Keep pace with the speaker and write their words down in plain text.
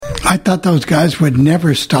I thought those guys would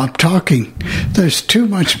never stop talking. There's too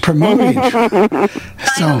much promoting.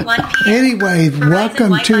 So, anyway,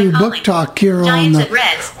 welcome to Book Talk here on the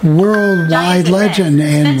Worldwide Legend,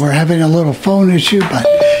 and we're having a little phone issue, but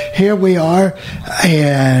here we are,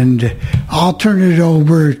 and I'll turn it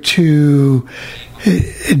over to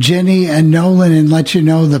Jenny and Nolan and let you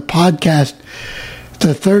know the podcast.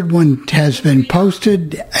 The third one has been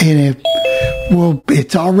posted, and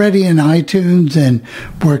it's already in iTunes, and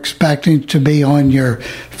we're expecting to be on your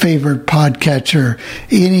favorite podcatcher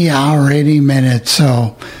any hour, any minute.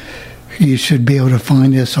 So you should be able to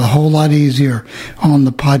find us a whole lot easier on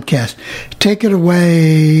the podcast. Take it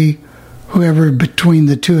away, whoever between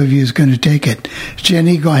the two of you is going to take it.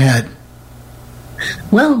 Jenny, go ahead.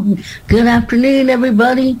 Well, good afternoon,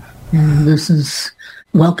 everybody. This is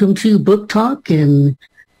welcome to Book Talk, and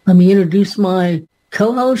let me introduce my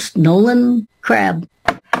co-host, Nolan Crabb.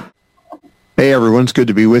 Hey, everyone. It's good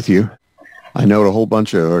to be with you. I know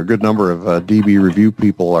a good number of DB review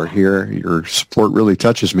people are here. Your support really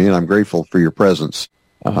touches me, and I'm grateful for your presence.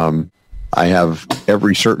 I have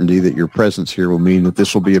every certainty that your presence here will mean that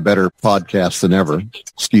this will be a better podcast than ever.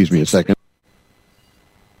 Excuse me a second.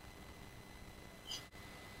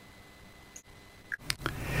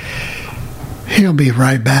 He'll be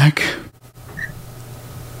right back.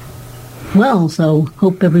 Well, so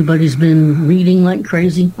hope everybody's been reading like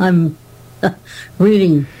crazy. I'm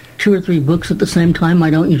reading 2 or 3 books at the same time. I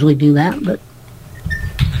don't usually do that, but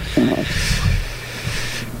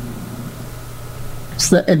it's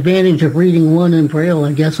the advantage of reading one in Braille.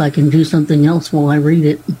 I guess I can do something else while I read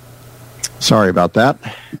it. Sorry about that.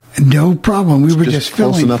 No problem. We were just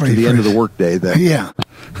filling close enough for to the you end of the workday that yeah.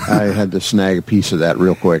 I had to snag a piece of that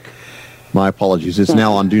real quick. My apologies. It's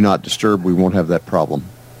now on Do Not Disturb. We won't have that problem.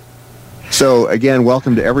 So, again,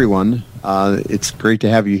 welcome to everyone. It's great to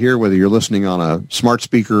have you here, whether you're listening on a smart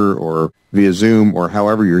speaker or via Zoom or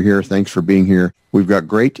however you're here. Thanks for being here. We've got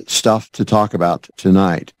great stuff to talk about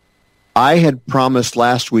tonight. I had promised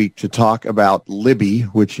last week to talk about Libby,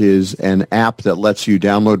 which is an app that lets you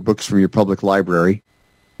download books from your public library.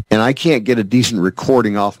 And I can't get a decent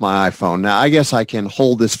recording off my iPhone. Now, I guess I can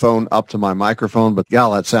hold this phone up to my microphone, but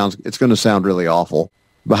it's going to sound really awful.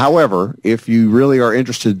 But however, if you really are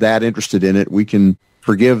interested in it, we can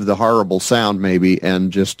forgive the horrible sound maybe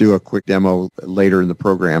and just do a quick demo later in the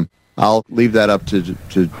program. I'll leave that up to...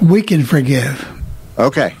 We can forgive.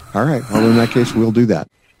 Okay. All right. Well, in that case, we'll do that.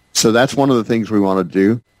 So that's one of the things we want to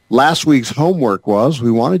do. Last week's homework was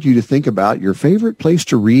we wanted you to think about your favorite place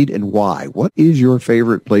to read and why. What is your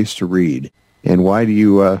favorite place to read, and why do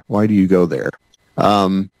you go there?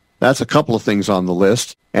 That's a couple of things on the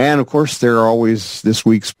list. And, of course, there are always this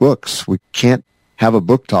week's books. We can't have a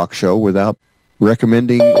book talk show without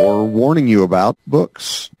recommending or warning you about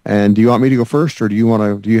books. And do you want me to go first, or do you have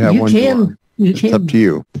one? You it's can. Up to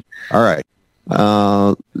you. All right.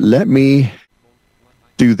 Let me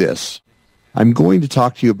do this. I'm going to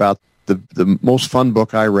talk to you about the most fun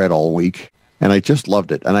book I read all week, and I just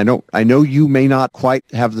loved it. And I know you may not quite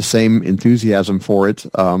have the same enthusiasm for it.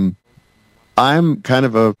 I'm kind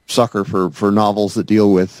of a sucker for novels that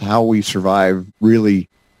deal with how we survive really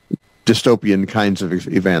dystopian kinds of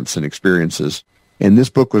events and experiences. And this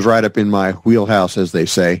book was right up in my wheelhouse, as they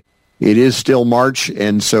say. It is still March,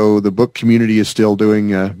 and so the book community is still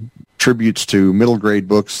doing tributes to middle grade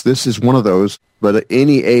books. This is one of those, but at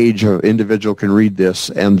any age of individual can read this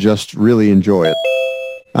and just really enjoy it.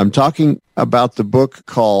 I'm talking about the book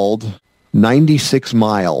called 96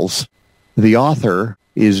 Miles. The author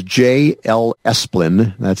is J.L.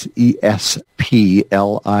 Esplin. That's E-S-P-L-I-N.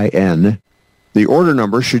 The order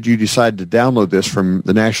number, should you decide to download this from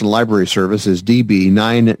the National Library Service, is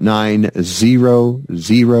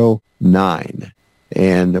DB99009.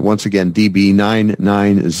 And once again,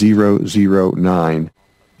 DB99009.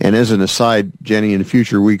 And as an aside, Jenny, in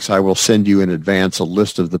future weeks, I will send you in advance a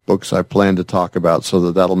list of the books I plan to talk about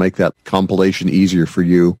so that'll make that compilation easier for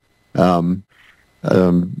you.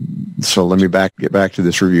 So let me get back to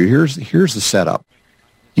this review. Here's the setup.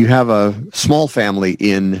 You have a small family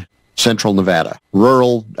in central Nevada,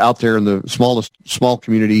 rural, out there in the small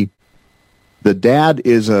community. The dad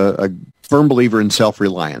is a firm believer in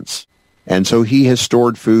self-reliance. And so he has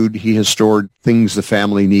stored food, he has stored things the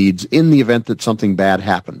family needs in the event that something bad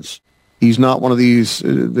happens. He's not one of these,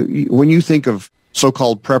 when you think of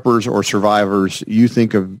so-called preppers or survivors, you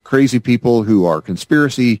think of crazy people who are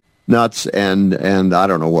conspiracy nuts and I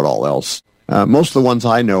don't know what all else. Most of the ones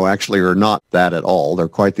I know actually are not that at all. They're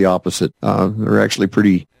quite the opposite. They're actually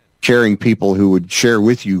pretty caring people who would share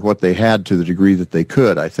with you what they had to the degree that they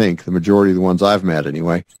could, I think, the majority of the ones I've met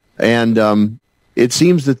anyway. And it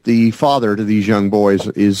seems that the father to these young boys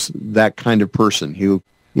is that kind of person. He'll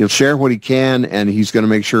share what he can, and he's going to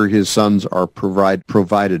make sure his sons are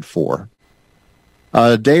provided for.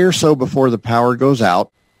 A day or so before the power goes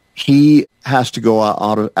out, he has to go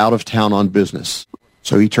out of town on business.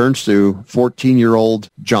 So he turns to 14-year-old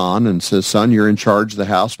John and says, "Son, you're in charge of the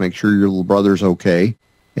house. Make sure your little brother's okay,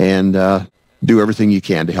 and do everything you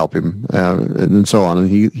can to help him," and so on. And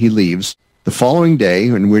he leaves. The following day,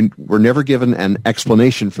 and we're never given an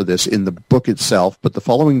explanation for this in the book itself, but the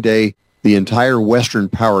following day, the entire western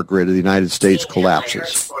power grid of the United States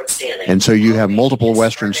collapses. And so you have multiple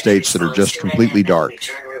western states that are just completely dark.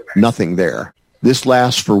 Nothing there. This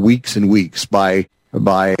lasts for weeks and weeks. By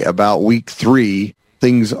about week 3,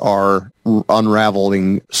 things are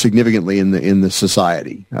unraveling significantly in the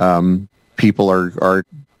society. People are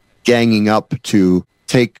ganging up to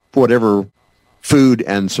take whatever food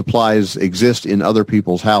and supplies exist in other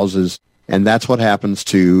people's houses, and that's what happens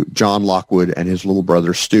to John Lockwood and his little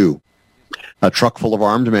brother Stu. A truck full of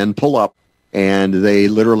armed men pull up, and they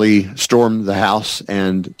literally storm the house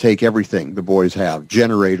and take everything the boys have: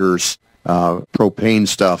 generators, propane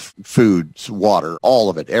stuff, foods, water, all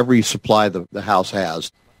of it. Every supply the house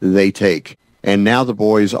has, they take. And now the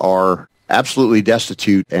boys are absolutely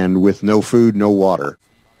destitute and with no food, no water.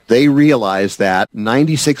 They realize that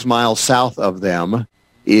 96 miles south of them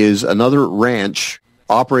is another ranch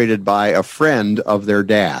operated by a friend of their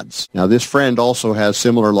dad's. Now, this friend also has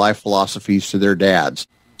similar life philosophies to their dad's.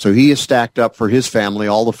 So he has stacked up for his family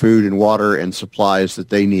all the food and water and supplies that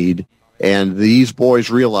they need. And these boys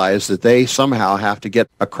realize that they somehow have to get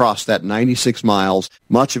across that 96 miles.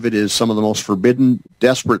 Much of it is some of the most forbidden,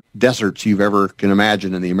 desperate deserts you've ever can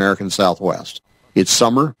imagine in the American Southwest. It's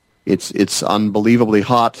summer. It's unbelievably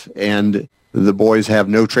hot, and the boys have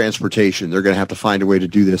no transportation. They're going to have to find a way to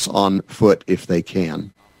do this on foot if they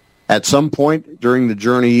can. At some point during the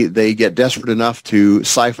journey, they get desperate enough to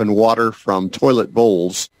siphon water from toilet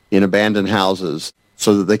bowls in abandoned houses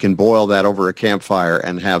so that they can boil that over a campfire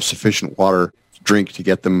and have sufficient water to drink to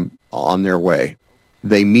get them on their way.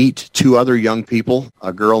 They meet 2 other young people,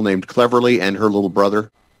 a girl named Cleverly and her little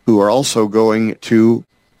brother, who are also going to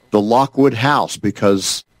the Lockwood house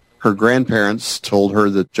because her grandparents told her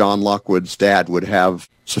that John Lockwood's dad would have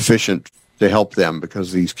sufficient to help them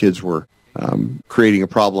because these kids were creating a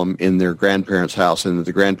problem in their grandparents' house and that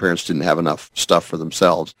the grandparents didn't have enough stuff for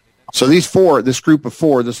themselves. So this group of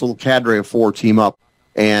 4, this little cadre of 4 team up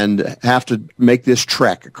and have to make this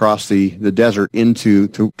trek across the desert into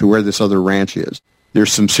to where this other ranch is.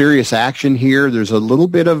 There's some serious action here. There's a little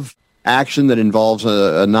bit of action that involves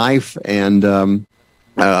a knife and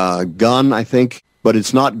a gun, I think. But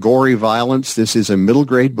it's not gory violence. This is a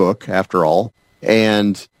middle-grade book, after all.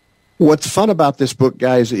 And what's fun about this book,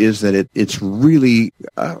 guys, is that it's really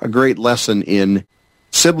a great lesson in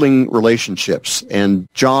sibling relationships. And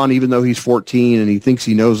John, even though he's 14 and he thinks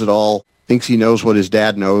he knows it all, thinks he knows what his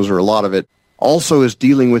dad knows, or a lot of it, also is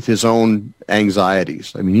dealing with his own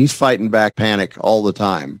anxieties. I mean, he's fighting back panic all the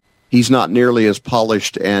time. He's not nearly as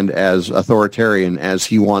polished and as authoritarian as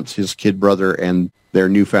he wants his kid brother and their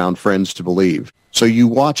newfound friends to believe. So you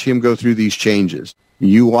watch him go through these changes.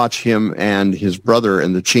 You watch him and his brother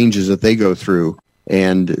and the changes that they go through,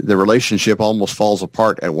 and the relationship almost falls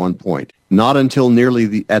apart at one point. Not until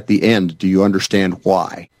nearly at the end do you understand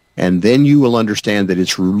why. And then you will understand that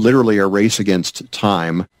it's literally a race against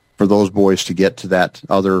time for those boys to get to that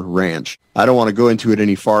other ranch. I don't want to go into it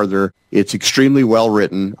any farther. It's extremely well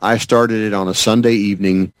written. I started it on a Sunday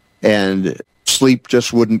evening, and sleep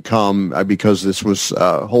just wouldn't come because this was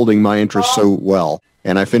holding my interest so well.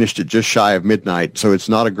 And I finished it just shy of midnight, so it's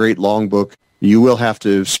not a great long book. You will have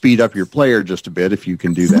to speed up your player just a bit if you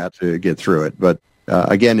can do that to get through it. But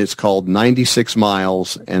again, it's called 96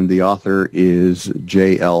 Miles, and the author is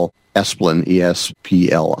J.L. Esplin,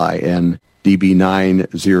 E-S-P-L-I-N, DB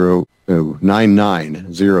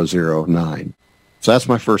 99009. So that's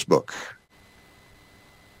my first book.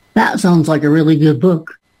 That sounds like a really good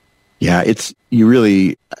book. Yeah,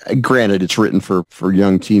 granted, it's written for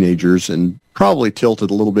young teenagers and probably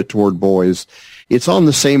tilted a little bit toward boys. It's on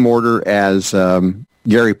the same order as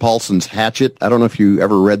Gary Paulson's Hatchet. I don't know if you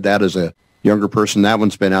ever read that as a younger person. That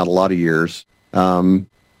one's been out a lot of years.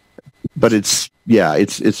 But it's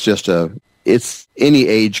any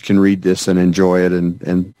age can read this and enjoy it,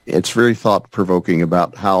 and it's very thought-provoking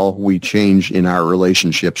about how we change in our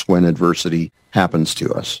relationships when adversity happens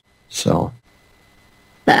to us. So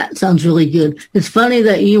that sounds really good. It's funny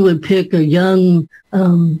that you would pick a young,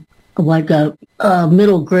 like a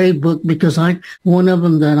middle grade book, because one of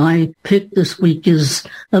them that I picked this week is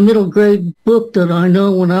a middle grade book that I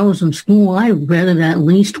know when I was in school, I read it at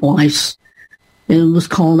least twice. It was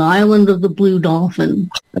called Island of the Blue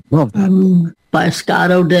Dolphin. I love that. By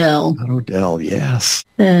Scott Odell. Scott Odell, yes.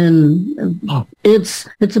 And it's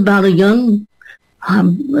about a young, I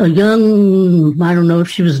don't know if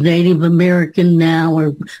she was Native American now,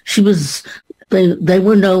 or she was, they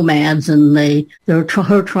were nomads, and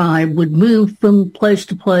her tribe would move from place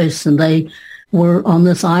to place, and they were on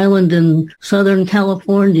this island in Southern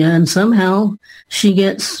California, and somehow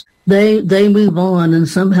they move on, and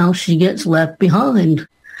somehow she gets left behind,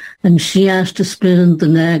 and she has to spend the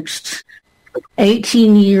next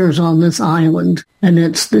 18 years on this island, and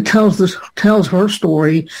it tells her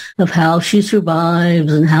story of how she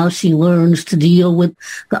survives and how she learns to deal with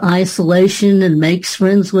the isolation and makes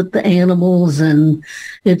friends with the animals. And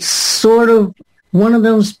it's sort of one of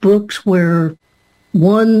those books where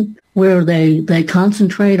they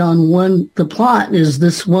concentrate on the plot is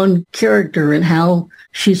this one character and how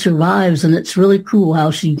she survives, and it's really cool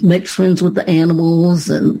how she makes friends with the animals,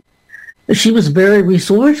 and she was very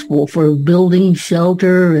resourceful for building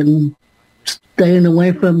shelter and staying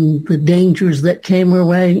away from the dangers that came her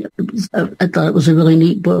way. I thought it was a really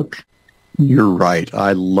neat book. You're right.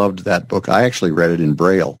 I loved that book. I actually read it in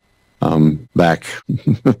Braille back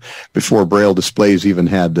before Braille displays even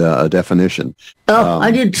had a definition.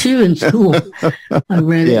 I did too in school. I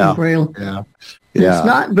read it in Braille. Yeah. It's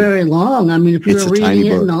not very long. I mean, if you were reading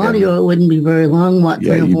it in audio, it wouldn't be very long,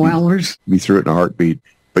 3 or 4 hours? Be through it in a heartbeat.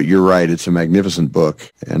 But you're right; it's a magnificent book,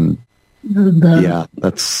 and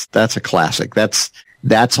that's a classic.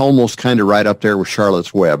 That's almost kind of right up there with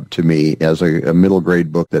Charlotte's Web to me as a middle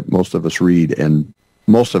grade book that most of us read and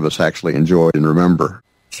most of us actually enjoyed and remember.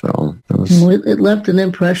 So it left an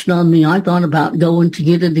impression on me. I thought about going to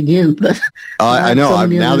get it again, but I know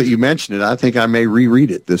now that you mention it, I think I may reread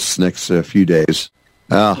it this next few days.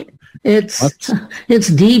 It's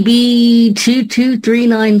DB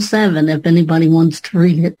 22397 if anybody wants to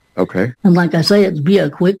read it. Okay. And like I say, it'd be a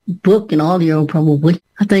quick book in audio probably.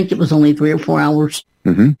 I think it was only 3 or 4 hours.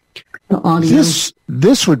 Mm-hmm. The audio.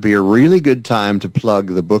 This would be a really good time to plug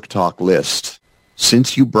the Book Talk list.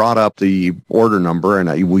 Since you brought up the order number,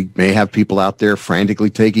 and we may have people out there frantically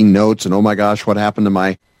taking notes, and oh my gosh, what happened to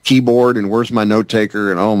my keyboard, and where's my note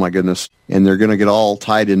taker, and oh my goodness, and they're going to get all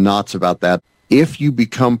tied in knots about that. If you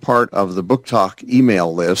become part of the Book Talk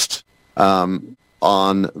email list on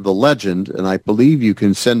the Legend, and I believe you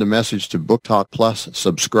can send a message to Book Talk Plus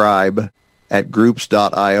subscribe at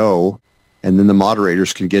groups.io, and then the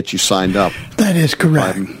moderators can get you signed up. That is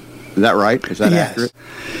correct. Is that right? Is that accurate?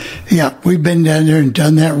 Yeah, we've been down there and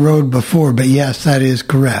done that road before, but yes, that is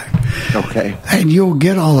correct. Okay. And you'll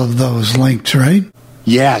get all of those links, right?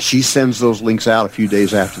 Yeah, she sends those links out a few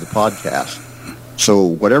days after the podcast. So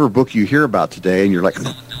whatever book you hear about today, and you're like,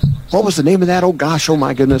 what was the name of that? Oh, gosh, oh,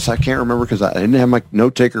 my goodness, I can't remember because I didn't have my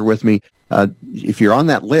note taker with me. If you're on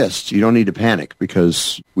that list, you don't need to panic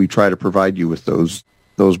because we try to provide you with those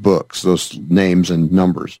books, those names and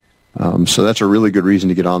numbers. So that's a really good reason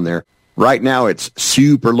to get on there. Right now, it's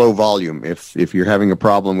super low volume. If you're having a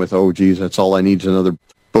problem with, oh, geez, that's all I need is another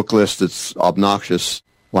book list that's obnoxious,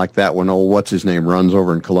 like that one, what's his name, runs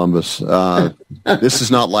over in Columbus. This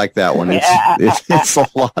is not like that one. It's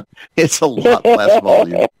a lot less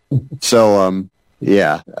volume. So,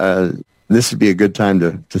 this would be a good time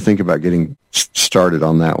to think about getting started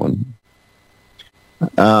on that one.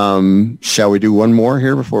 Shall we do one more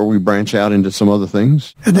here before we branch out into some other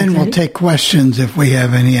things? And then we'll take questions if we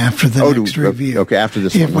have any after the next review. Okay, after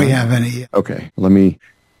this if we have any. Okay,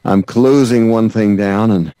 I'm closing one thing down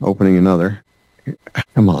and opening another.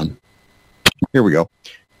 Come on. Here we go.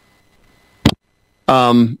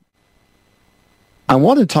 I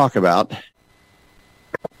want to talk about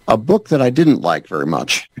a book that I didn't like very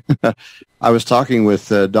much. I was talking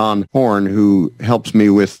with Don Horn, who helps me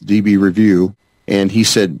with DB Review, and he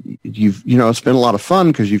said, it's been a lot of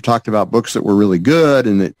fun because you've talked about books that were really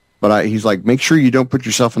good, he's like, make sure you don't put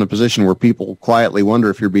yourself in a position where people quietly wonder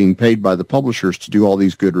if you're being paid by the publishers to do all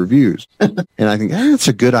these good reviews. And I think that's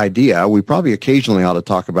a good idea. We probably occasionally ought to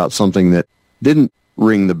talk about something that didn't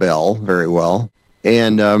ring the bell very well.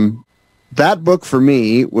 And that book for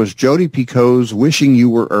me was Jodi Picoult's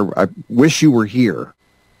I Wish You Were Here.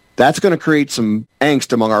 That's going to create some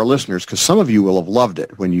angst among our listeners because some of you will have loved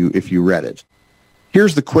it if you read it.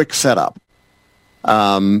 Here's the quick setup.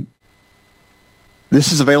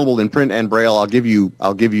 This is available in print and Braille. I'll give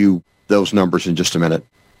you those numbers in just a minute.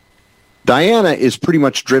 Diana is pretty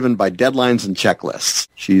much driven by deadlines and checklists.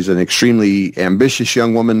 She's an extremely ambitious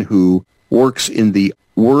young woman who works in the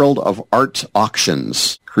world of art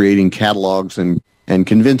auctions, creating catalogs and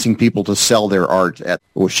convincing people to sell their art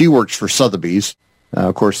she works for Sotheby's.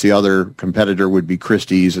 Of course, the other competitor would be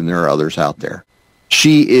Christie's, and there are others out there.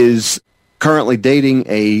 She is currently dating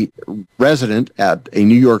a resident at a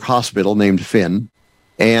New York hospital named Finn,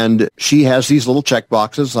 and she has these little check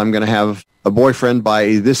boxes. I'm going to have a boyfriend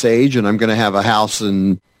by this age, and I'm going to have a house,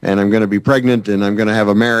 and I'm going to be pregnant, and I'm going to have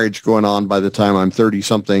a marriage going on by the time I'm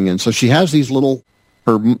 30-something. And so she has these little,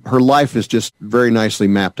 her life is just very nicely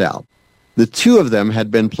mapped out. The two of them had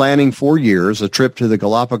been planning for years a trip to the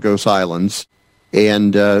Galapagos Islands,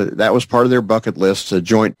 and that was part of their bucket list, a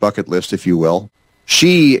joint bucket list, if you will.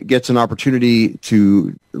 She gets an opportunity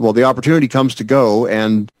the opportunity comes to go,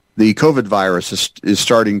 and the COVID virus is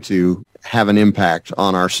starting to have an impact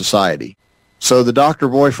on our society. So the doctor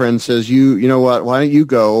boyfriend says, you know what, why don't you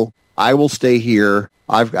go? I will stay here.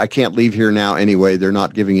 I can't leave here now anyway. They're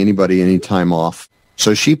not giving anybody any time off.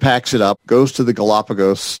 So she packs it up, goes to the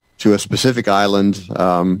Galapagos, to a specific island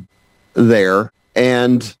there,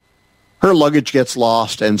 and her luggage gets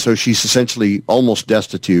lost, and so she's essentially almost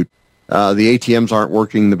destitute. The ATMs aren't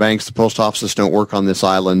working. The banks, the post offices don't work on this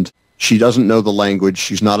island. She doesn't know the language.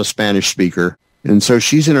 She's not a Spanish speaker. And so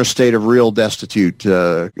she's in a state of real destitute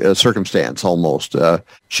circumstance almost.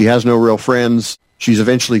 She has no real friends. She's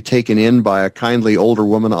eventually taken in by a kindly older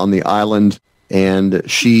woman on the island, and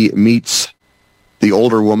she meets the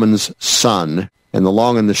older woman's son. And the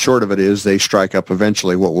long and the short of it is they strike up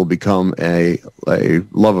eventually what will become a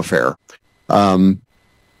love affair.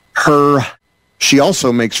 She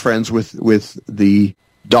also makes friends with the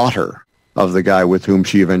daughter of the guy with whom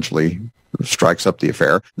she eventually strikes up the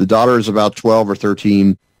affair. The daughter is about 12 or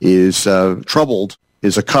 13, is troubled,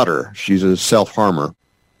 is a cutter. She's a self-harmer.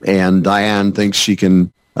 And Diana, thinks she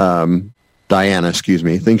can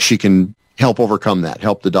help overcome that,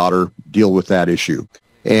 help the daughter deal with that issue.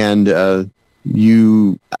 And there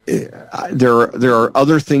are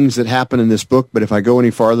other things that happen in this book, but if I go any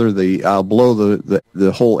farther, I'll blow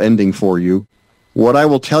the whole ending for you. What I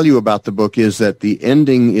will tell you about the book is that the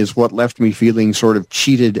ending is what left me feeling sort of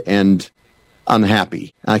cheated and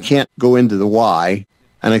unhappy. I can't go into the why,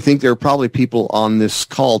 and I think there are probably people on this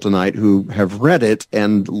call tonight who have read it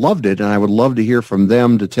and loved it, and I would love to hear from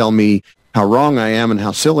them to tell me how wrong I am and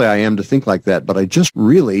how silly I am to think like that, but I just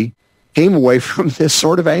really came away from this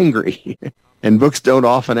sort of angry. And books don't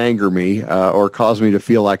often anger me or cause me to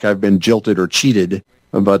feel like I've been jilted or cheated,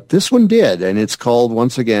 but this one did, and it's called,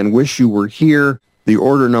 once again, Wish You Were Here. The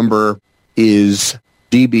order number is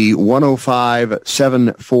DB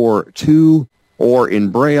 105742, or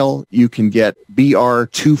in Braille, you can get BR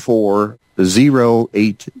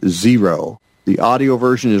 24080. The audio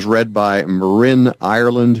version is read by Marin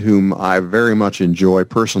Ireland, whom I very much enjoy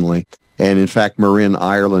personally, and in fact, Marin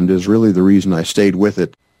Ireland is really the reason I stayed with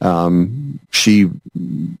it. She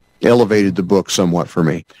elevated the book somewhat for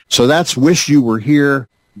me. So that's Wish You Were Here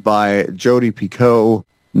by Jodi Picoult.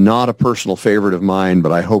 Not a personal favorite of mine,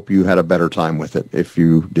 but I hope you had a better time with it if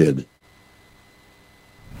you did.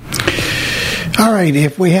 All right,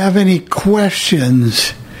 if we have any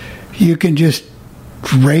questions, you can just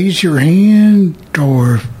raise your hand,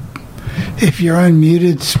 or if you're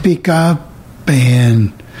unmuted, speak up,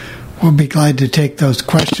 and we'll be glad to take those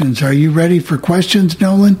questions. Are you ready for questions,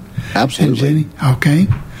 Nolan? Absolutely. And Jenny? Okay.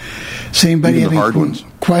 Does anybody have any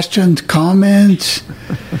questions, comments?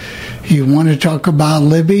 You want to talk about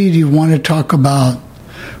Libby? Do you want to talk about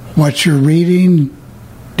what you're reading?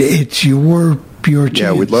 It's your chance.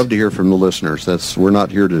 Yeah, we'd love to hear from the listeners. We're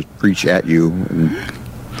not here to preach at you and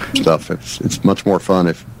stuff. It's much more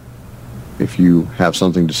fun if you have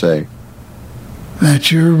something to say.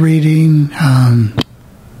 That you're reading.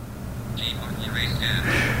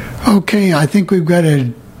 Okay, I think we've got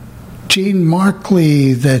a Jean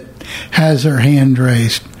Markley that has her hand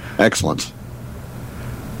raised. Excellent.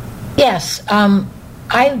 Yes, I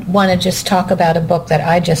want to just talk about a book that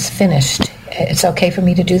I just finished. It's okay for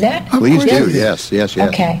me to do that? Please do, yes.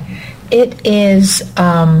 Okay. It is,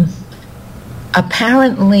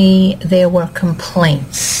 apparently there were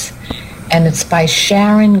complaints, and it's by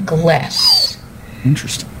Sharon Gless.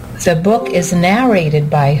 Interesting. The book is narrated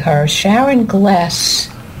by her. Sharon Gless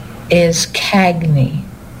is Cagney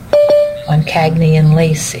on Cagney and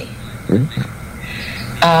Lacey.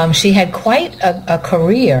 Mm-hmm. She had quite a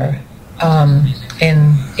career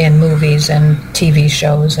in movies and TV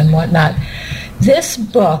shows and whatnot. This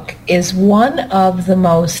book is one of the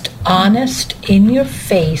most honest,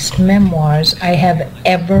 in-your-face memoirs I have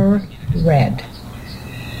ever read.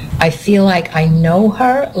 I feel like I know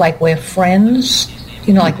her, like we're friends,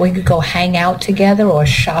 like we could go hang out together or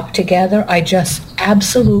shop together. I just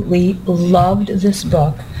absolutely loved this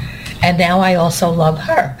book. And now I also love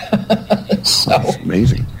her. So, that's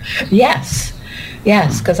amazing. Yes,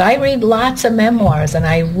 because I read lots of memoirs, and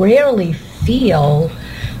I rarely feel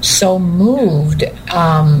so moved,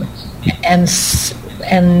 and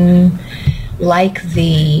like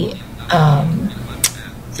the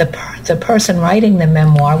person writing the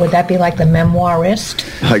memoir, would that be like the memoirist?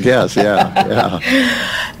 I guess, yeah.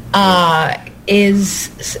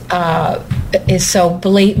 Is so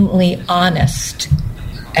blatantly honest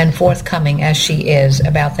and forthcoming as she is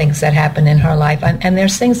about things that happen in her life. And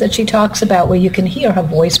there's things that she talks about where you can hear her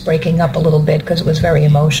voice breaking up a little bit because it was very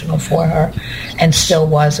emotional for her, and still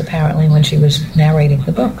was apparently when she was narrating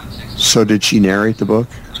the book. So did she narrate the book?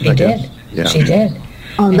 She did. Yeah. She did.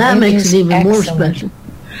 Oh, that makes it even more special.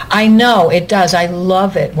 I know, it does. I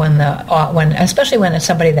love it when especially when it's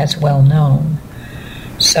somebody that's well known.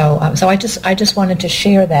 So I just wanted to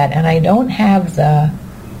share that, and I don't have the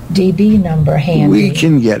DB number handy. We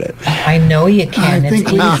can get it. I know you can.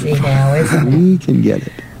 It's easy now, isn't it? We can get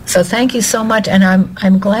it. So thank you so much, and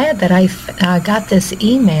I'm glad that I got this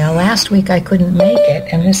email. Last week I couldn't make it,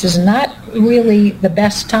 and this is not really the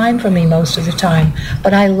best time for me most of the time,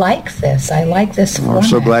 but I like this. I like this format. I'm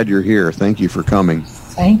so glad you're here. Thank you for coming.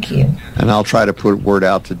 Thank you. And I'll try to put word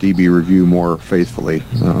out to DB Review more faithfully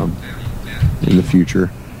in the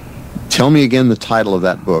future. Tell me again the title of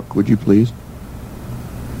that book, would you please?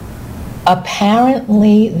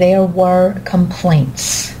 Apparently There Were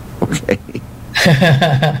Complaints. Okay.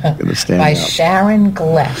 By Sharon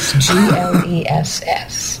Gless,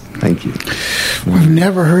 Gless. Thank you. We've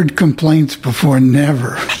never heard complaints before.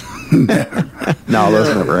 Never. Never. No,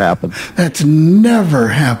 that's never happened. That's never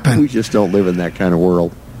happened. We just don't live in that kind of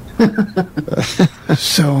world.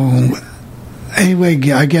 So,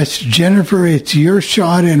 anyway, I guess, Jennifer, it's your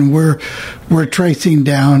shot, and we're tracing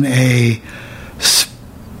down a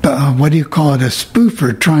what do you call it? A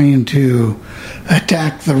spoofer trying to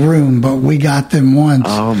attack the room, but we got them once.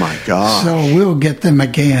 Oh my God! So we'll get them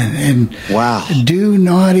again, and wow! Do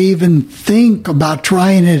not even think about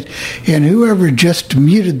trying it. And whoever just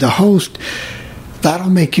muted the host, that'll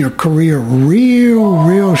make your career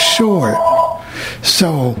real short.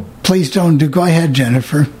 So please don't do. Go ahead,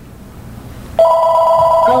 Jennifer.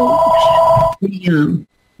 The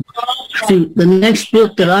next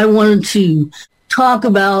book that I wanted to talk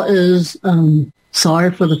about is,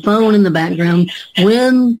 sorry for the phone in the background,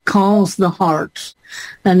 Wind Calls the Heart.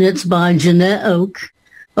 And it's by Janette Oke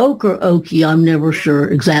or Okie. I'm never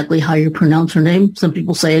sure exactly how you pronounce her name. Some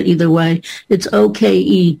people say it either way. It's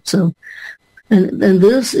O-K-E. So, and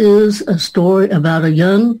this is a story about a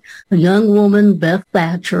young woman, Beth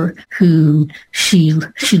Thatcher, who she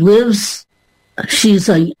lives. She's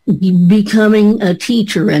becoming a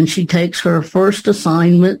teacher, and she takes her first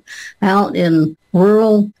assignment out in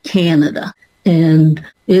rural Canada, and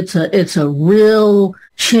it's a real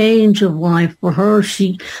change of life for her.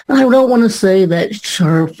 I don't want to say that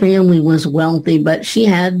her family was wealthy, but she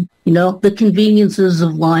had, the conveniences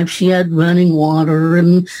of life. She had running water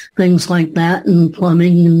and things like that, and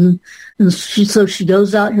plumbing, and she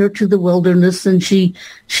goes out here to the wilderness, and she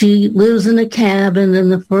lives in a cabin, and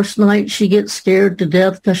the first night she gets scared to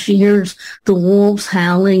death because she hears the wolves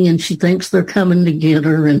howling, and she thinks they're coming to get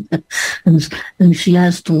her, and she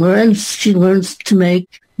has to learn. She learns to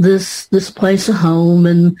make this place a home,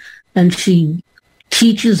 and she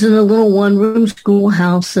teaches in a little one-room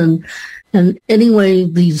schoolhouse, and anyway,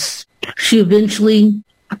 she eventually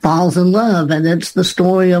falls in love, and it's the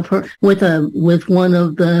story of her with one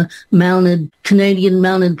of the Canadian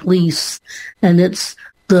mounted police, and it's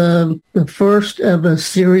the first of a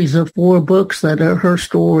series of 4 books that are her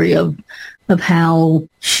story of how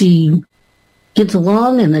she gets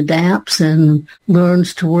along and adapts and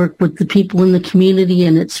learns to work with the people in the community,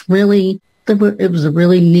 and it was a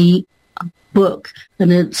really neat book,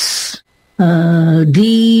 and it's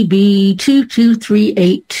DB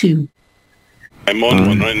 22382. I'm on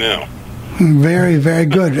one right now. Very, very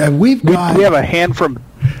good. We have a hand from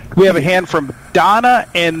Donna,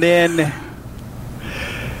 and then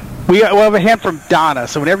we'll have a hand from Donna.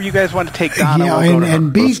 So whenever you guys want to take Donna, we'll go to her.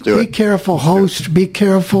 And be careful, host. Be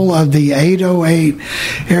careful of the 808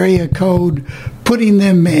 area code. Putting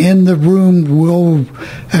them in the room will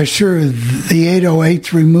assure the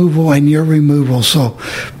 808's removal and your removal. So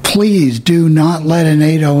please do not let an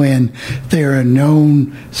 80 in. They're a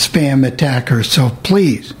known spam attacker. So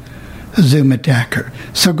please, Zoom attacker.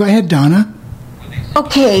 So go ahead, Donna.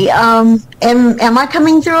 Okay. Am I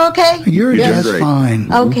coming through okay? You're just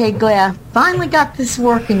fine. Okay, good. I finally got this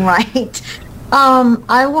working right.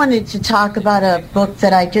 I wanted to talk about a book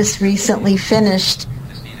that I just recently finished.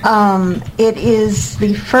 It is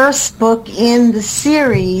the first book in the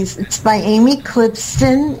series. It's by Amy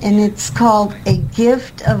Clipston, and it's called A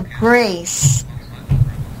Gift of Grace.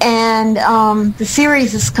 And the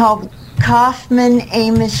series is called Kaufman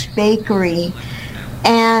Amish Bakery.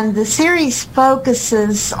 And the series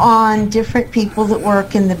focuses on different people that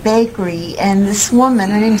work in the bakery. And this woman,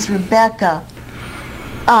 her name's Rebecca,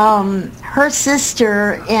 her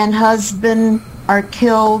sister and husband are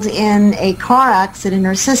killed in a car accident.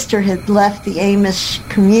 Her sister had left the Amish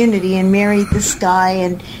community and married this guy.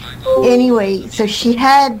 And anyway, so she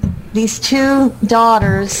had these two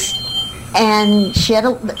daughters, and she had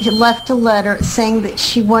left a letter saying that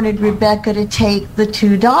she wanted Rebecca to take the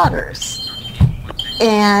two daughters.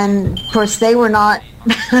 And, of course, they were not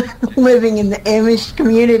living in the Amish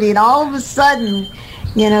community. And all of a sudden,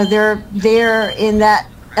 they're in that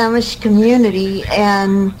Amish community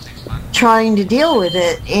and trying to deal with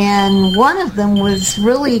it. And one of them was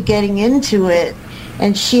really getting into it.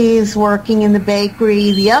 And she's working in the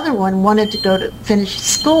bakery. The other one wanted to go to finish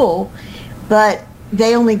school, but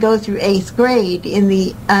they only go through 8th grade in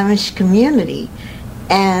the Amish community.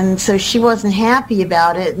 And so she wasn't happy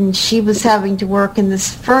about it, and she was having to work in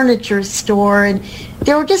this furniture store, and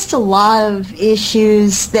there were just a lot of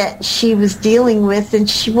issues that she was dealing with, and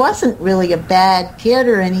she wasn't really a bad kid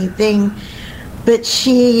or anything, but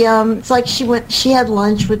she, it's like she had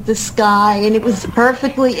lunch with this guy, and it was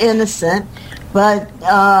perfectly innocent, but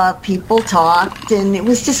people talked, and it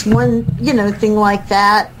was just one, thing like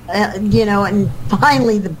that, and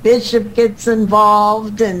finally the bishop gets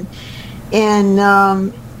involved, and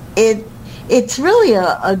it's really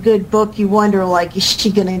a good book. You wonder, like, is she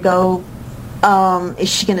going to go, is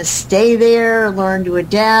she going to stay there, learn to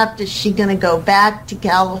adapt? Is she going to go back to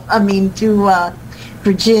to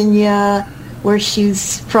Virginia, where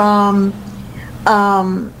she's from?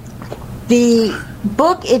 The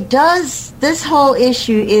book, this whole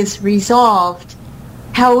issue is resolved.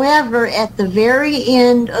 However, at the very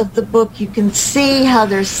end of the book, you can see how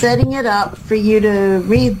they're setting it up for you to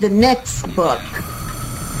read the next book.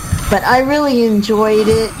 But I really enjoyed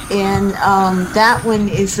it, and that one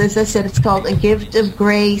is, as I said, it's called A Gift of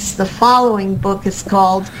Grace. The following book is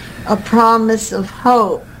called A Promise of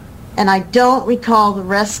Hope. And I don't recall the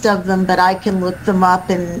rest of them, but I can look them up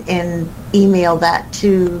and email that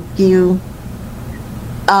to you.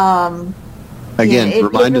 Again,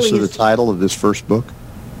 remind us of the title of this first book.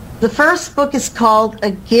 The first book is called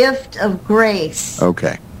A Gift of Grace.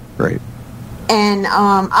 Okay, great. And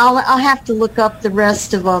I'll have to look up the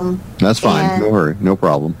rest of them. That's fine. No hurry. No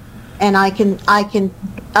problem. And I can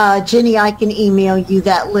Jenny, I can email you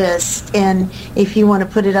that list. And if you want to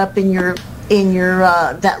put it up in your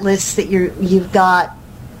that list that you've got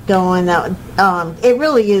going, that it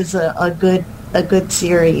really is a good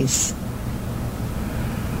series.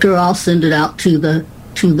 Sure, I'll send it out to the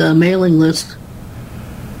mailing list.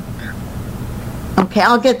 Okay,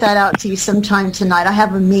 I'll get that out to you sometime tonight. I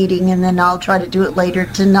have a meeting, and then I'll try to do it later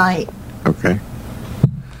tonight. Okay.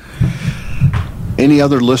 Any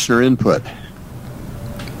other listener input?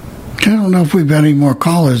 I don't know if we've got any more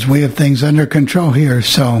callers. We have things under control here,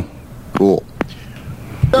 so. Cool.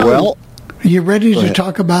 Well, are you ready to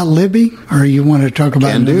talk about Libby, or you want to talk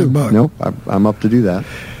about another book? Nope, I'm up to do that.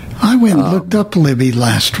 I went and looked up Libby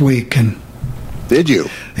last week, and. Did you?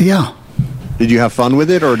 Yeah. Did you have fun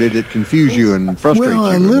with it, or did it confuse you and frustrate you?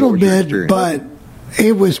 Well, a little bit, but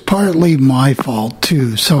it was partly my fault,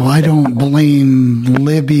 too, so I don't blame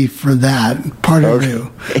Libby for that. Part of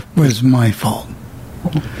it was my fault.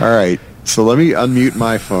 All right, so let me unmute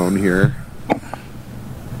my phone here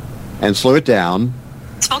and slow it down.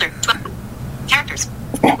 Folder, 12. Characters.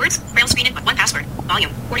 Words, braille screen input, 1 password.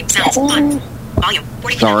 Volume, 40 sounds, 1. Volume,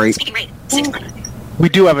 40 Sorry. Speaking rate, 6. We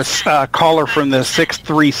do have a caller from the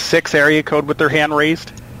 636 area code with their hand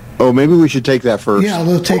raised. Oh, maybe we should take that first. Yeah,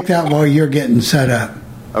 we'll take that while you're getting set up.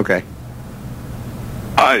 Okay.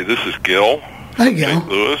 Hi, this is Gil. Hi, Gil. St.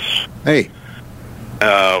 Louis. Hey.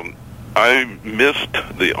 I missed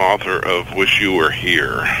the author of Wish You Were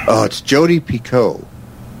Here. Oh, it's Jodi Picoult.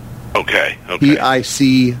 Okay. Picoult.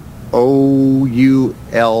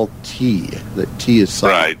 The T is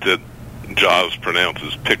silent. Right, that Jaws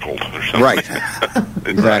pronounces pickled or something. Right.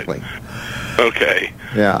 Exactly. Right. Okay.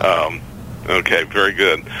 Yeah. Okay, very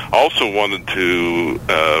good. Also wanted to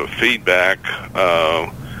feedback.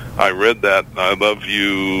 I read that I Love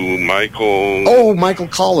You, Michael. Oh, Michael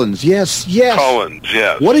Collins. Yes. Collins,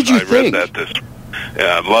 yes. What did you think? I read that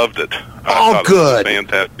I loved it. I thought good. It was a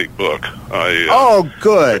fantastic book.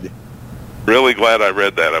 Good. Really glad I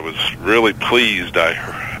read that. I was really pleased.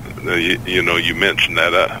 You mentioned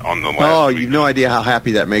that on the last. Oh, you've no idea how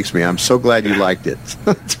happy that makes me. I'm so glad you liked it.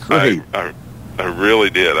 That's great. I really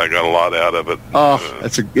did. I got a lot out of it. Oh,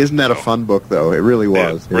 isn't that a fun book, though? It really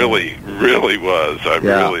was. It really was. I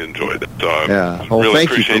really enjoyed it. So I really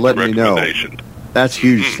thank you for letting me know. That's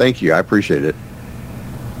huge. Thank you. I appreciate it.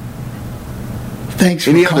 Thanks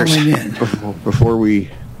for calling in. Before we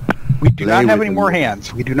do not have any more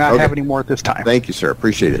hands. We do not have any more at this time. Thank you, sir.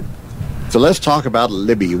 Appreciate it. So let's talk about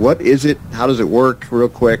Libby. What is it? How does it work? Real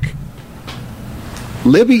quick.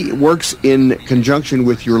 Libby works in conjunction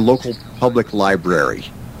with your local public library.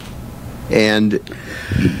 And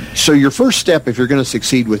so your first step, if you're going to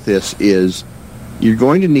succeed with this, is you're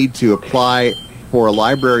going to need to apply for a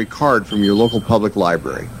library card from your local public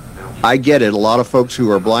library. I get it. A lot of folks who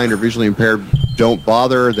are blind or visually impaired don't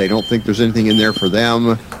bother. They don't think there's anything in there for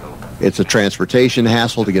them. It's a transportation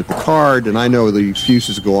hassle to get the card, and I know the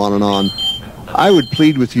excuses go on and on. I would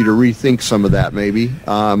plead with you to rethink some of that, maybe,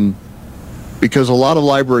 because a lot of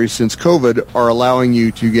libraries since COVID are allowing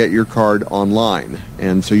you to get your card online,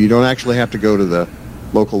 and so you don't actually have to go to the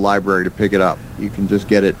local library to pick it up. You can just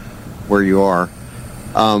get it where you are.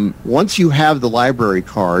 Once you have the library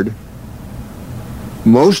card,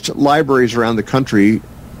 most libraries around the country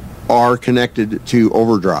are connected to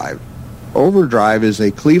Overdrive. Overdrive is a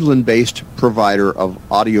Cleveland-based provider of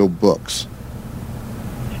audio books.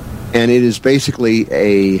 And it is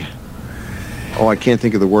basically I can't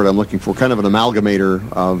think of the word I'm looking for, kind of an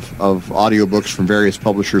amalgamator of audiobooks from various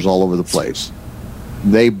publishers all over the place.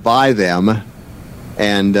 They buy them,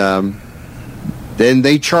 and then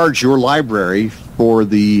they charge your library for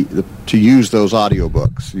to use those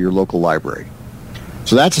audiobooks, your local library.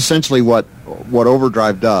 So that's essentially what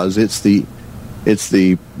Overdrive does. It's the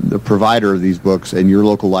provider of these books, and your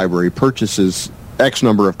local library purchases X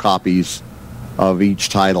number of copies of each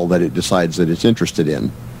title that it decides that it's interested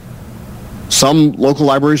in. Some local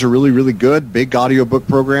libraries are really, really good, big audiobook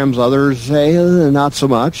programs. Others, not so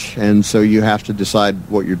much, and so you have to decide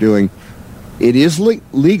what you're doing. It is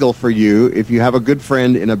legal for you, if you have a good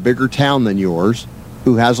friend in a bigger town than yours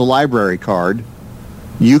who has a library card,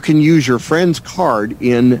 you can use your friend's card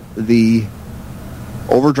in the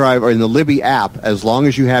Overdrive or in the Libby app as long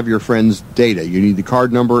as you have your friend's data. You need the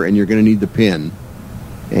card number, and you're going to need the PIN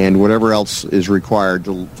and whatever else is required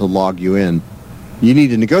to log you in. You need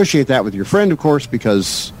to negotiate that with your friend, of course,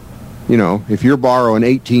 because, if you're borrowing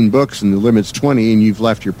 18 books and the limit's 20 and you've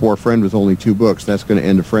left your poor friend with only 2 books, that's going to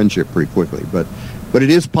end a friendship pretty quickly. But it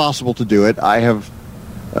is possible to do it. I have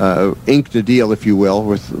inked a deal, if you will,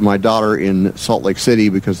 with my daughter in Salt Lake City,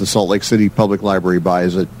 because the Salt Lake City Public Library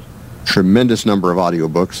buys a tremendous number of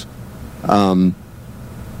audiobooks.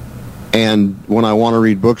 And when I want to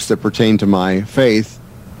read books that pertain to my faith,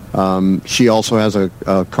 she also has a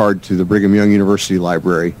card to the Brigham Young University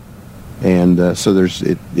Library. And so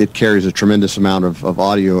it carries a tremendous amount of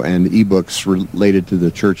audio and ebooks related to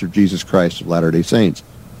the Church of Jesus Christ of Latter-day Saints.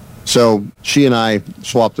 So she and I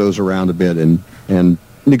swap those around a bit and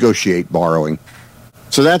negotiate borrowing.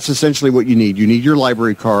 So that's essentially what you need. You need your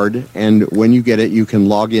library card, and when you get it, you can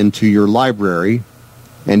log into your library,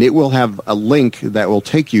 and it will have a link that will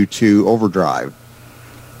take you to Overdrive.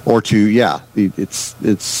 Or to,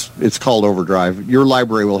 it's called Overdrive. Your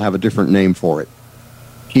library will have a different name for it.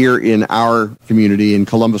 Here in our community in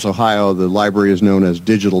Columbus, Ohio, the library is known as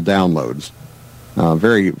Digital Downloads.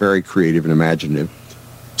 Very, very creative and imaginative.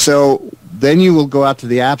 So then you will go out to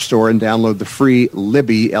the App Store and download the free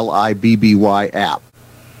Libby, L-I-B-B-Y app.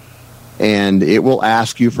 And it will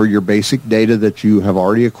ask you for your basic data that you have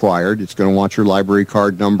already acquired. It's going to want your library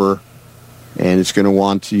card number, and it's going to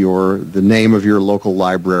want the name of your local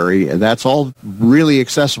library, and that's all really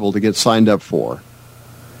accessible to get signed up for.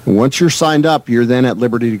 Once you're signed up, you're then at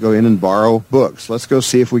liberty to go in and borrow books. Let's go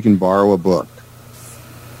see if we can borrow a book.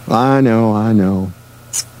 I know.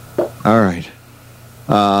 All right.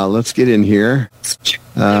 Let's get in here.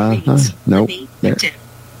 Nope.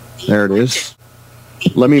 There it is.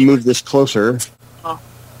 Let me move this closer.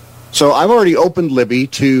 So I've already opened Libby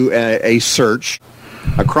to a search.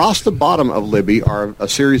 Across the bottom of Libby are a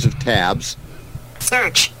series of tabs.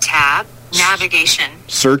 Search, tab, navigation.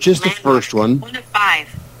 Search is the first one. 1 of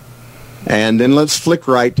 5. And then let's flick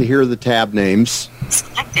right to hear the tab names.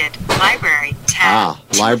 Selected, library, tab.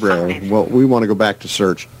 Library. Well, we want to go back to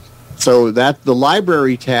search. So the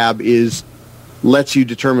library tab lets you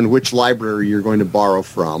determine which library you're going to borrow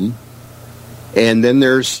from. And then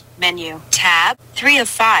there's menu, tab, 3 of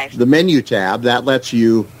 5. The menu tab, that lets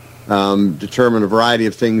you determine a variety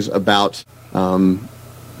of things about, we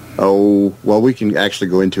can actually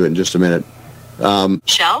go into it in just a minute.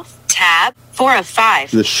 Shelf, tab, 4 of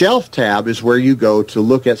 5. The shelf tab is where you go to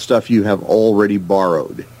look at stuff you have already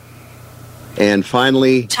borrowed. And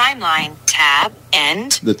finally, timeline, tab,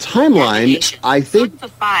 end. The timeline, I think,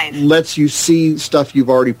 lets you see stuff you've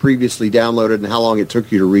already previously downloaded and how long it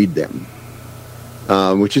took you to read them.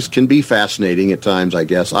 which can be fascinating at times, I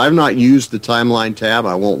guess. I've not used the timeline tab.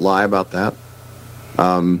 I won't lie about that.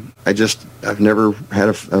 I've never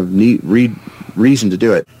had a neat reason to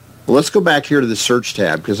do it. Well, let's go back here to the search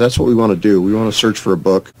tab, because that's what we want to do. We want to search for a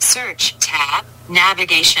book. Search tab,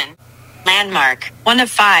 navigation, landmark, 1 of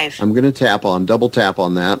 5. I'm going to double tap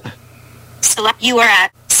on that. Select you are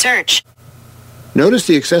at search. Notice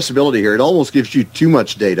the accessibility here. It almost gives you too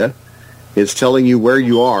much data. It's telling you where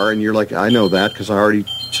you are, and you're like, I know that because I already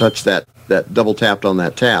touched that double tapped on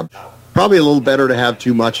that tab. Probably a little better to have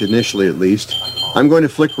too much initially, at least. I'm going to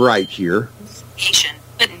flick right here.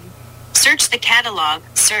 Button. Search the catalog.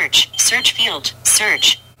 Search field.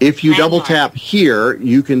 Search. If you double tap here,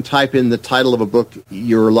 you can type in the title of a book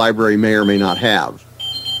your library may or may not have,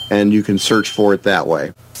 and you can search for it that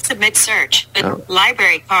way. Submit search.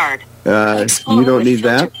 Library card. You don't need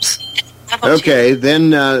that. Okay, then,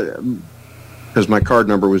 because my card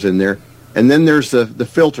number was in there. And then there's the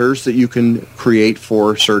filters that you can create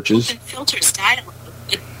for searches. Open filters dialog.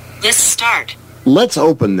 List start. Let's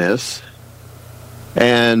open this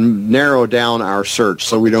and narrow down our search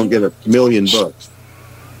so we don't get a million books.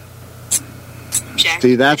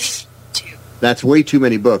 See, that's way too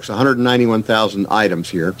many books. 191,000 items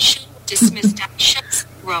here. Dismissed.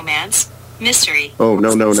 Romance. Mystery. Oh,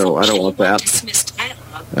 no. I don't want that. Dismissed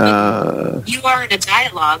dialogue. You are in a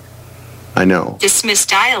dialogue. I know. Dismiss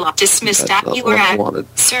dialogue. Dismiss dialogue. You are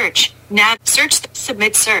at search. Now search.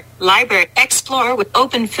 Submit search. Library. Explore with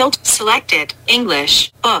open filter. Selected.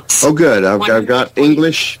 English. Books. Oh, good. I've got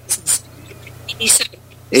English.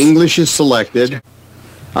 English is selected.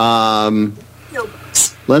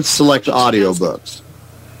 Let's select audiobooks.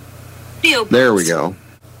 There we go.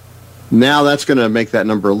 Now that's going to make that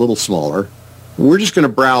number a little smaller. We're just going to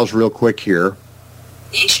browse real quick here.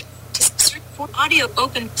 Audio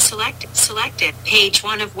open selected page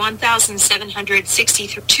 1 of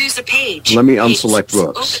 1763. Choose a page. Let me unselect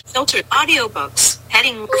books. Open filtered audiobooks.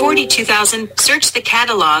 Heading 42,000. Search the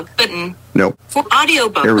catalog button. Nope. For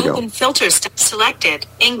audiobook. There we go. Open filters. Selected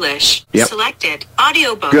English. Yep. Selected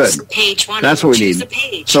audiobooks. Good. Page 1. That's what we need. A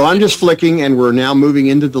page. So I'm just flicking, and we're now moving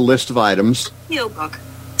into the list of items. Audiobook.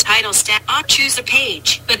 Title stat. Choose a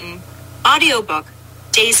page button. Audiobook.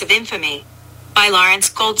 Days of Infamy by Lawrence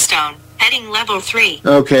Goldstone. Heading level 3.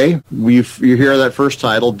 Okay, you hear that first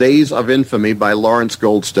title, Days of Infamy by Lawrence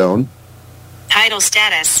Goldstone. Title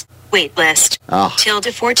status, wait list.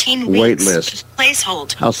 Tilde 14 weeks. Wait list. Place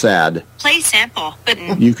hold. How sad. Play sample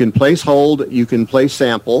button. You can place hold, you can play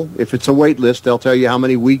sample. If it's a wait list, they'll tell you how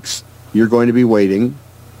many weeks you're going to be waiting.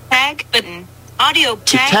 Tag button. Audio tag.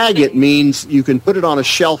 To tag it means you can put it on a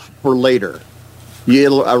shelf for later.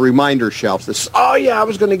 A reminder shelf. Oh yeah, I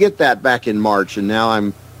was going to get that back in March, and now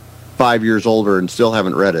I'm 5 years older and still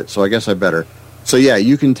haven't read it, so I guess I better. So yeah,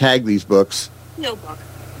 you can tag these books. No book.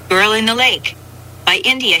 Girl in the Lake by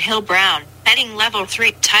India Hill Brown. Heading level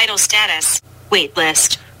 3. Title status. Wait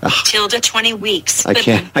list. Tilde 20 weeks. I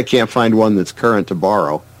can't find one that's current to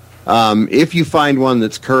borrow. If you find one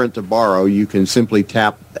that's current to borrow, you can simply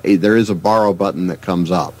tap. There is a borrow button that comes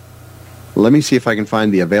up. Let me see if I can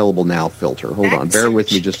find the available now filter. Hold on. Bear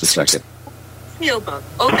with me just a second. Audiobook.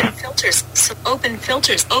 Open filters. Open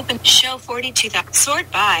filters. Open. Show 42,000.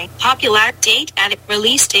 Sort by. Popular. Date. Edit.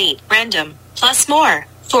 Release date. Random. Plus more.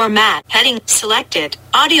 Format. Heading. Selected.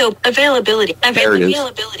 Audio. Availability. There it is.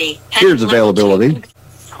 Availability. Here's availability.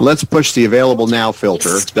 Let's push the available now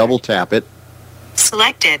filter. Double tap it.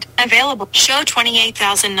 Selected. Available. Show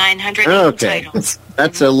 28,900 titles.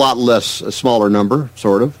 That's a lot less, a smaller number,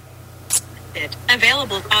 sort of.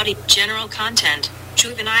 Available. Audio. General content.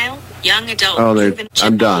 Juvenile, young adult.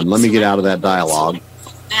 I'm done. Let me get out of that dialogue.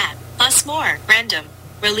 Plus more. Random.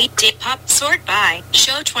 Release date. Pop. Sort by.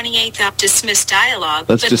 Show 28th. Dismiss dialogue.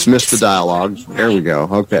 Let's dismiss the dialogue. There we go.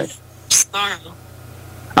 Okay. Borrow.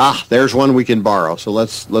 There's one we can borrow. So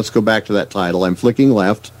let's go back to that title. I'm flicking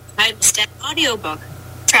left. Audiobook.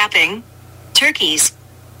 Trapping, Turkeys,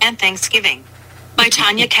 and Thanksgiving by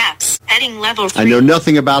Tanya Katz. Heading level 3. I know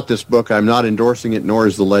nothing about this book. I'm not endorsing it, nor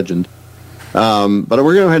is the legend. But we're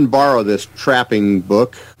going to go ahead and borrow this trapping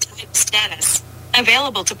book. Type status.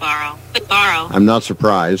 Available to borrow. But borrow. I'm not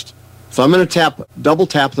surprised. So I'm going to double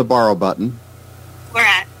tap the borrow button. We're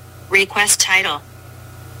at request title.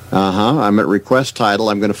 I'm at request title.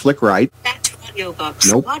 I'm going to flick right. Back to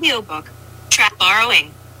audiobooks. Nope. Audiobook.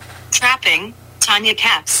 Borrowing. Trapping. Tanya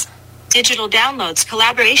Katz. Digital downloads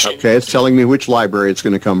collaboration. Okay, it's telling me which library it's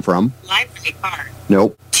going to come from. Library card.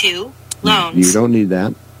 Nope. 2. Loans. You don't need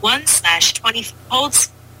that. 1/20 holds.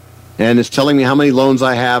 And it's telling me how many loans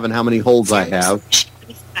I have and how many holds I have.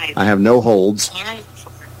 I have no holds.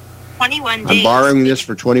 21 days. I'm borrowing this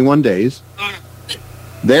for 21 days.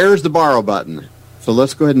 There's the borrow button. So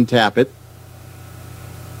let's go ahead and tap it.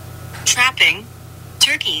 Trapping,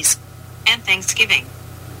 turkeys, and Thanksgiving.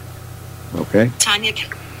 Okay. Tanya.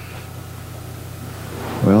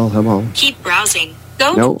 Well, hello. Keep browsing.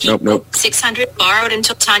 Go. Nope. 600 borrowed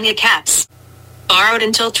until Tanya Caps. Borrowed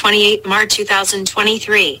until 28 March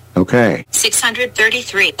 2023. Okay.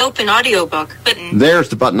 633. Open audiobook button. There's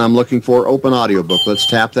the button I'm looking for. Open audiobook. Let's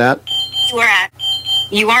tap that.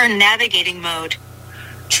 You are in navigating mode.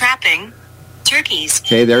 Trapping, turkeys.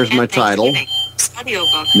 Okay, there's my title.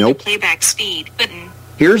 Audiobook. Nope. Playback speed button.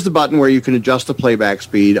 Here's the button where you can adjust the playback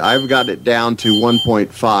speed. I've got it down to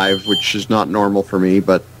 1.5, which is not normal for me,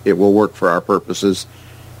 but it will work for our purposes.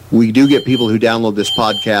 We do get people who download this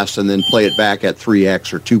podcast and then play it back at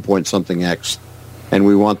 3x or 2-point-something-x, and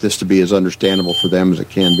we want this to be as understandable for them as it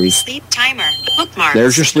can be. Sleep timer, bookmarks.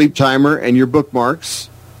 There's your sleep timer and your bookmarks.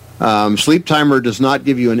 Sleep timer does not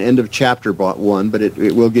give you an end of chapter one, but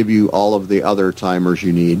it will give you all of the other timers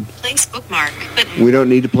you need. Place bookmark button. We don't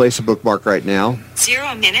need to place a bookmark right now.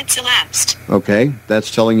 0 minutes elapsed. Okay,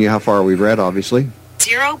 that's telling you how far we've read, obviously.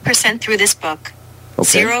 0% through this book.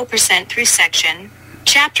 Okay. 0% through section.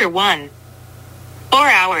 Chapter 1. 4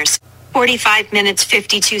 hours, 45 minutes,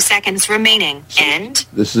 52 seconds remaining. End.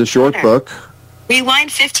 This is a short book.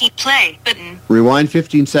 Rewind 15, play button. Rewind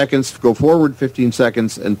 15 seconds, go forward 15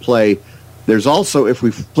 seconds, and play. There's also, if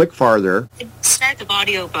we flick farther... Start the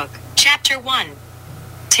audiobook. Chapter 1.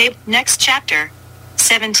 Tape next chapter.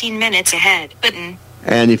 17 minutes ahead button.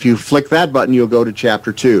 And if you flick that button, you'll go to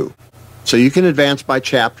Chapter 2. So you can advance by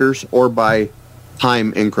chapters or by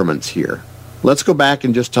time increments here. Let's go back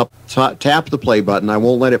and just tap the play button. I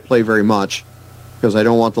won't let it play very much because I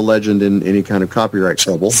don't want the legend in any kind of copyright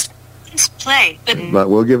trouble. Play button. But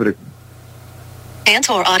we'll give it a...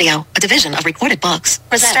 Tantor Audio, a division of recorded books.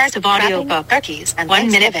 Start the audiobook. Turkeys and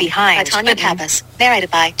 1 minute behind. By Tanya Pappas,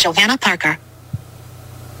 narrated by Johanna Parker.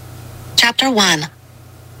 Chapter 1.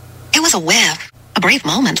 It was a whiff. A brief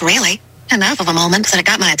moment, really. Enough of a moment that it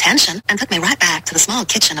got my attention and took me right back to the small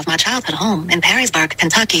kitchen of my childhood home in Perrysburg,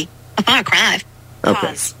 Kentucky. A far cry. Okay.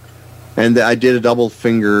 Pause. And I did a double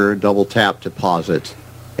tap to pause it.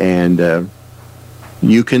 And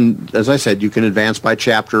you can, as I said, you can advance by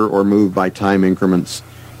chapter or move by time increments.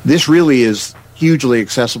 This really is hugely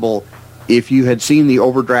accessible. If you had seen the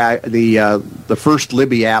the first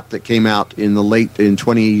Libby app that came out in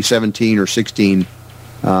 2017 or 16,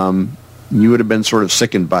 you would have been sort of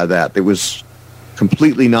sickened by that. It was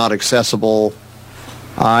completely not accessible.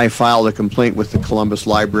 I filed a complaint with the Columbus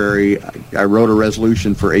Library. I wrote a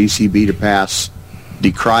resolution for ACB to pass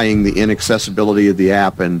decrying the inaccessibility of the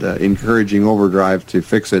app and encouraging Overdrive to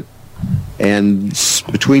fix it. And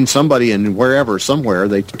between somebody and somewhere,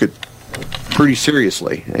 they took it pretty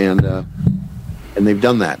seriously, and they've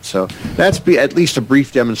done that. So that's at least a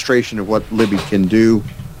brief demonstration of what Libby can do.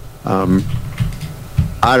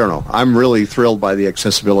 I don't know. I'm really thrilled by the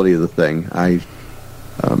accessibility of the thing.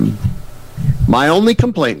 My only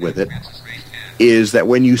complaint with it is that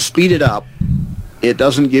when you speed it up, it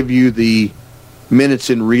doesn't give you the minutes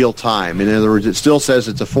in real time. In other words, it still says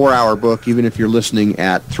it's a 4-hour book even if you're listening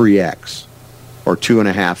at 3x or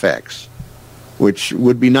 2.5x, which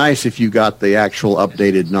would be nice if you got the actual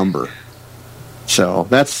updated number. So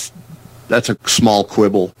that's a small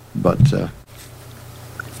quibble, but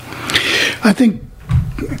I think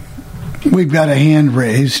we've got a hand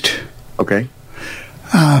raised. Okay.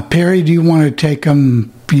 Perry, do you want to take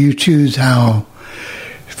them? You choose how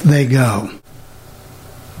they go.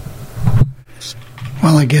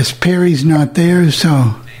 Well, I guess Perry's not there,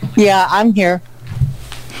 so... Yeah, I'm here.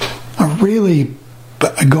 Really?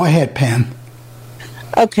 Go ahead, Pam.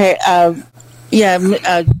 Okay,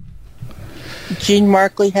 Gene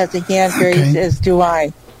Markley has a hand raised, as do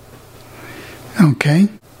I. Okay.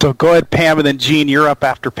 So go ahead, Pam, and then Gene, you're up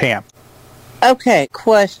after Pam. Okay,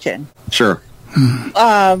 question. Sure.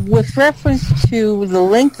 With reference to the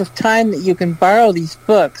length of time that you can borrow these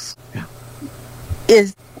books,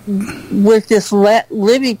 with this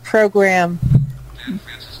Libby program,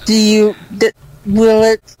 will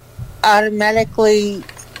it automatically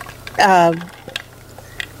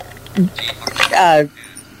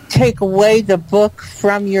take away the book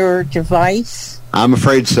from your device? I'm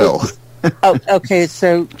afraid so. Oh, okay.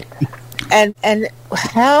 So, and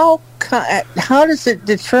how does it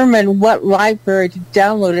determine what library to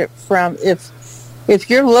download it from? If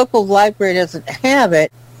your local library doesn't have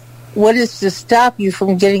it, what is to stop you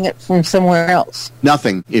from getting it from somewhere else?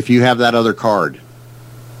 Nothing. If you have that other card,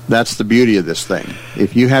 that's the beauty of this thing.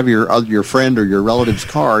 If you have your friend or your relative's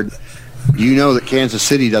card, you know that Kansas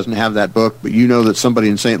City doesn't have that book, but you know that somebody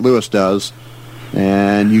in St. Louis does.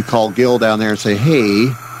 and you call Gil down there and say,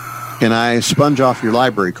 hey, can I sponge off your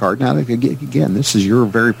library card? Now, again, this is your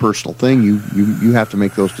very personal thing. You have to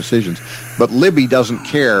make those decisions. But Libby doesn't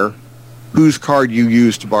care whose card you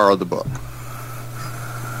use to borrow the book.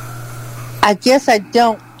 I guess I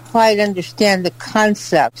don't quite understand the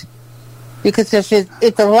concept. Because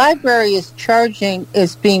if the library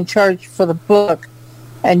is being charged for the book,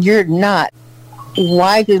 and you're not,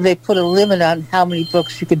 why do they put a limit on how many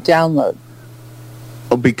books you could download?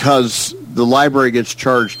 Well, because the library gets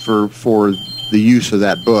charged for the use of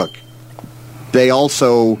that book. They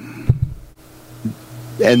also,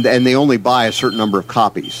 and they only buy a certain number of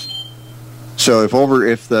copies. So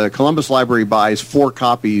if the Columbus Library buys 4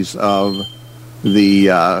 copies of the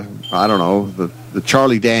the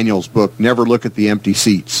Charlie Daniels book, Never Look at the Empty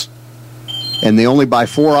Seats, and they only buy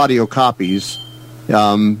 4 audio copies,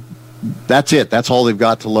 that's it. That's all they've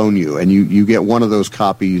got to loan you, and you get one of those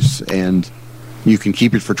copies, and you can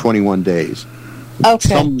keep it for 21 days.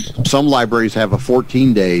 Okay. Some libraries have a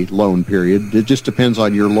 14-day loan period. It just depends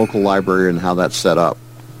on your local library and how that's set up.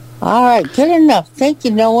 All right, good enough. Thank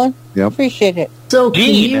you, Nolan. Yep. Appreciate it. So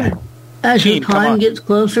as your time gets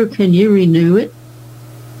closer, can you renew it?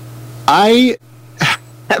 I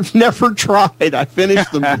have never tried. I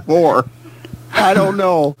finished them before. I don't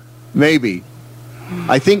know. Maybe.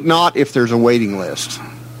 I think not if there's a waiting list.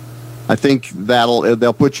 I think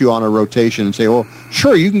they'll put you on a rotation and say, well,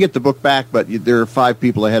 sure, you can get the book back, but there are 5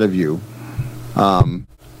 people ahead of you.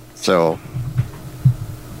 So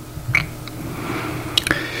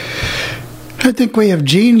I think we have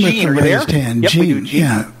Gene with the raised hand. Yep, Gene,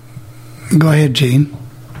 yeah. Go ahead, Gene.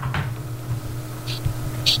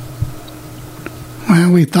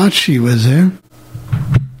 Well, we thought she was there.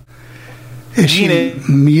 Is she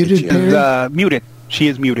muted there? Muted. She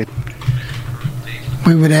is muted.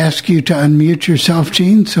 We would ask you to unmute yourself,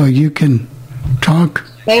 Gene, so you can talk.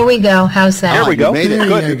 There we go. How's that? There we go. You made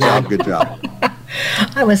it. Good job.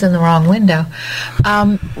 I was in the wrong window.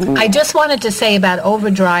 I just wanted to say about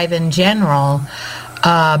Overdrive in general.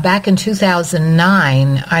 Back in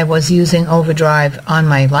 2009, I was using Overdrive on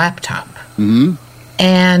my laptop. Mm-hmm.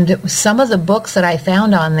 And some of the books that I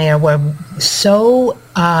found on there were so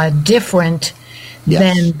different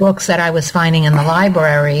than books that I was finding in the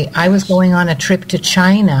library. I was going on a trip to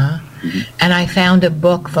China, and I found a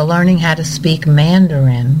book for learning how to speak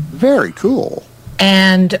Mandarin. Very cool.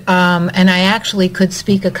 And I actually could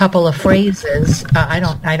speak a couple of phrases. I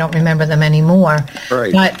don't remember them anymore.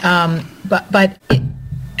 Right. But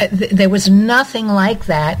there was nothing like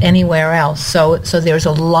that anywhere else. So there's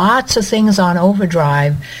lots of things on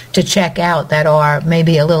Overdrive to check out that are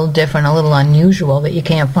maybe a little different, a little unusual that you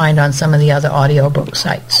can't find on some of the other audiobook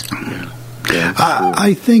sites.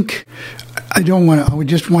 I think I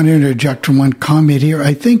just want to interject one comment here.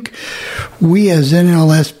 I think we as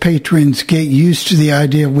NLS patrons get used to the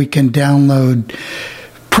idea we can download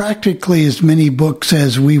practically as many books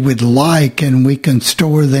as we would like, and we can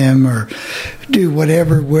store them or do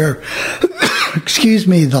whatever, where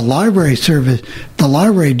the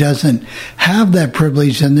library doesn't have that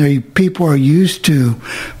privilege, and people are used to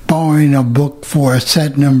borrowing a book for a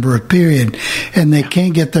set number of period, and they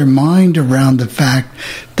can't get their mind around the fact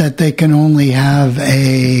that they can only have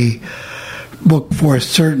a book for a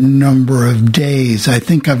certain number of days. I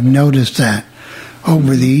think I've noticed that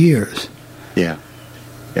over the years. Yeah.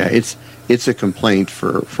 Yeah, it's a complaint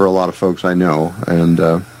for a lot of folks I know, and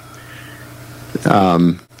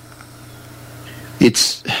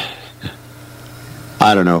it's,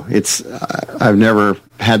 I don't know, I've never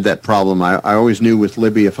had that problem. I always knew with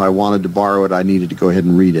Libby, if I wanted to borrow it, I needed to go ahead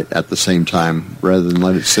and read it at the same time rather than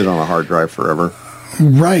let it sit on a hard drive forever.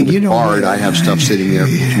 Right, Borrowed, I have stuff sitting there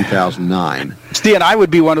from 2009. See, and I would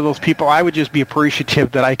be one of those people. I would just be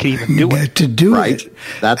appreciative that I could even do it. To do right. it.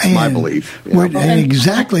 That's my belief. And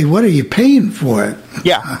exactly, what are you paying for it?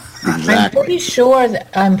 Yeah. Exactly.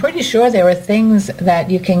 I'm pretty sure there are things that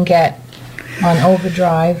you can get on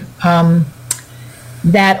Overdrive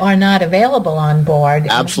that are not available on board.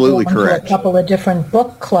 Absolutely correct. A couple of different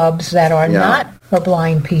book clubs that are not for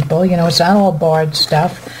blind people. It's not all barred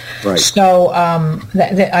stuff. Right. So I'm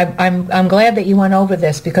glad that you went over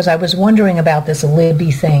this, because I was wondering about this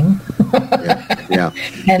Libby thing. Yeah.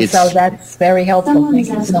 And so that's very helpful. Thank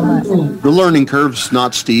you so much. The learning curve's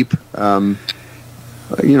not steep.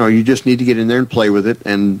 You just need to get in there and play with it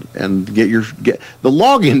and get the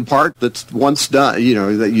login part that's once done,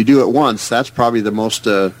 that you do it once. That's probably the most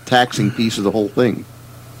taxing piece of the whole thing.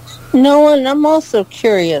 Nolan, I'm also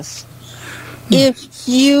curious. If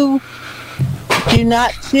you do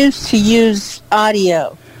not choose to use an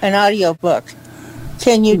audiobook,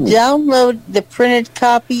 Can you download the printed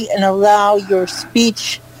copy and allow your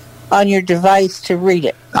speech on your device to read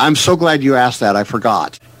it? I'm so glad you asked that. I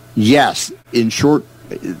forgot. Yes, in short,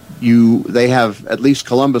 they have, at least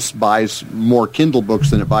Columbus buys more Kindle books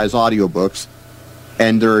than it buys audiobooks.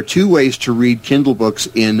 And there are two ways to read Kindle books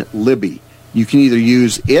in Libby. You can either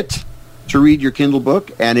use it to read your Kindle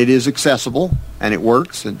book, and it is accessible, and it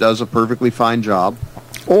works. It does a perfectly fine job.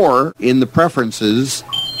 Or in the preferences,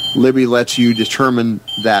 Libby lets you determine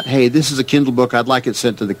that, hey, this is a Kindle book. I'd like it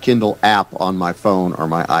sent to the Kindle app on my phone or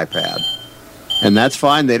my iPad. And that's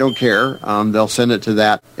fine. They don't care. They'll send it to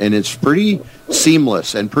that. And it's pretty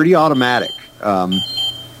seamless and pretty automatic.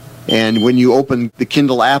 And when you open the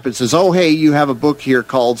Kindle app, it says, oh, hey, you have a book here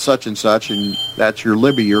called such and such, and that's your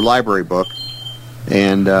Libby, your library book.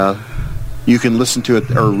 And you can listen to it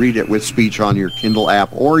or read it with speech on your Kindle app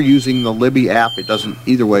or using the Libby app. It doesn't,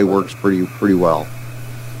 either way works pretty well.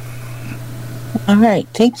 All right.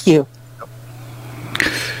 Thank you.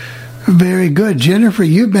 Very good. Jennifer,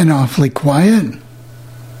 you've been awfully quiet.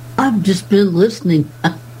 I've just been listening.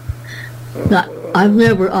 I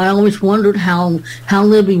always wondered how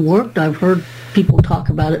Libby worked. I've heard people talk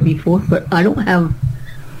about it before, but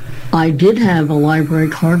I did have a library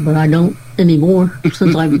card, but I don't anymore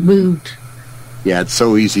since I've moved. Yeah, it's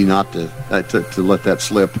so easy not to let that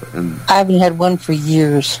slip. And I haven't had one for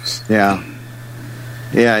years. Yeah.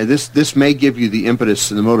 This may give you the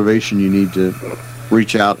impetus and the motivation you need to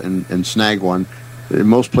reach out and snag one.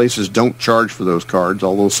 Most places don't charge for those cards,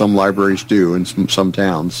 although some libraries do in some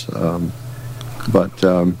towns. But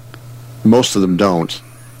most of them don't.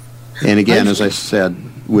 And again, as I said,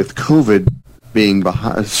 with COVID being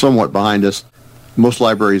somewhat behind us, most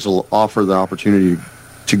libraries will offer the opportunity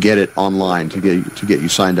to get it online, to get you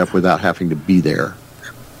signed up without having to be there.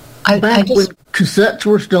 When cassettes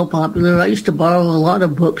were still popular, I used to borrow a lot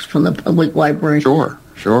of books from the public library.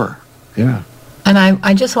 Sure, yeah. And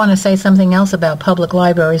I just want to say something else about public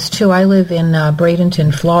libraries, too. I live in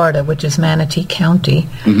Bradenton, Florida, which is Manatee County,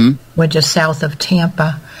 which is south of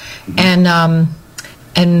Tampa.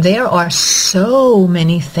 And there are so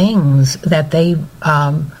many things that they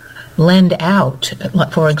lend out.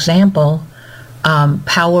 For example,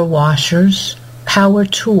 power washers, power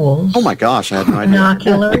tools. Oh, my gosh, I had no idea.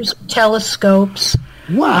 Binoculars, telescopes.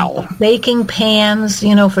 Wow. Baking pans,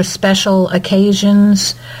 for special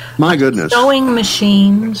occasions. My goodness. Sewing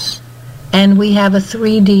machines. And we have a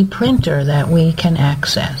 3D printer that we can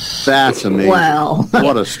access. That's amazing. Wow.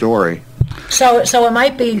 What a story. So it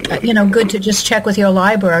might be, good to just check with your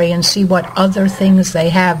library and see what other things they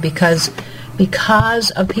have, because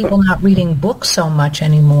of people not reading books so much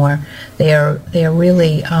anymore, they're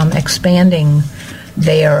really expanding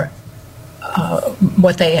their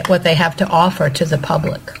what they have to offer to to the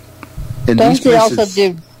public. And don't they also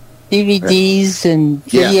do DVDs and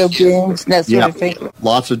video games and that sort of thing?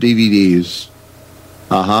 Lots of DVDs.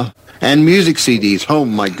 And music CDs. Oh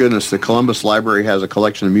my goodness, the Columbus Library has a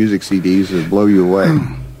collection of music CDs that blow you away.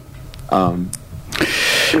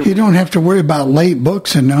 You don't have to worry about late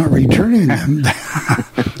books and not returning them.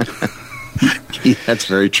 Yeah, that's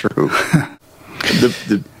very true.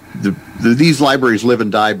 These libraries live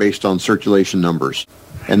and die based on circulation numbers,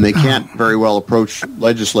 and they can't very well approach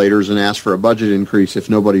legislators and ask for a budget increase if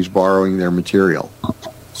nobody's borrowing their material.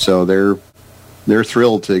 So they're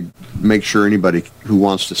thrilled to make sure anybody who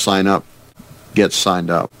wants to sign up gets signed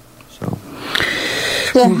up.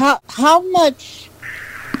 So how much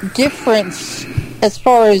difference, as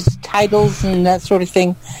far as titles and that sort of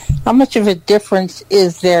thing, how much of a difference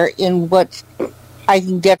is there in what I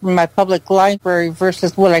can get from my public library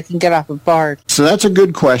versus what I can get off of Bard? So that's a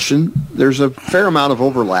good question. There's a fair amount of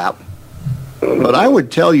overlap, but I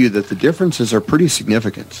would tell you that the differences are pretty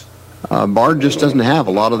significant. Bard just doesn't have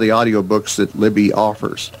a lot of the audiobooks that Libby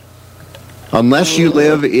offers. Unless you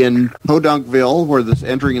live in Podunkville, where the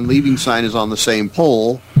entering and leaving sign is on the same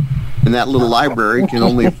pole, and that little library can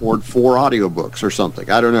only afford 4 audiobooks or something.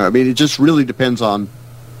 I don't know. I mean, it just really depends on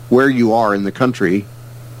where you are in the country.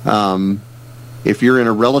 If you're in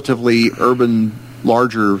a relatively urban,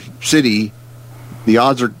 larger city, the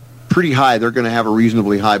odds are pretty high they're going to have a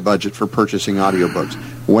reasonably high budget for purchasing audiobooks.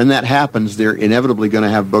 When that happens, they're inevitably going to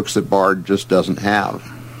have books that Bard just doesn't have.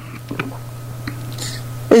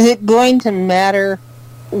 Is it going to matter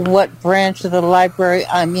what branch of the library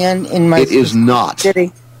I'm in my It is not.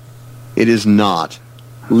 City? It is not.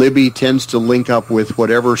 Libby tends to link up with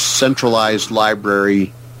whatever centralized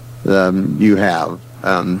library you have.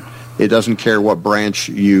 It doesn't care what branch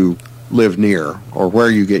you live near or where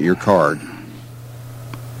you get your card.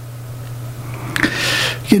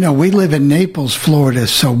 We live in Naples, Florida,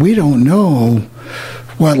 so we don't know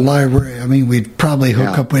what library. I mean, we'd probably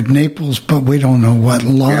hook up with Naples, but we don't know what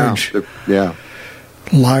large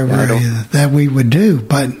library that we would do.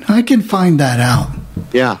 But I can find that out.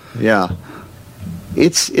 Yeah.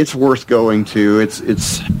 It's worth going to.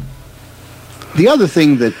 It's the other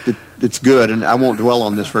thing that's good, and I won't dwell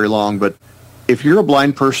on this very long, but if you're a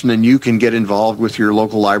blind person and you can get involved with your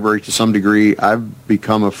local library to some degree, I've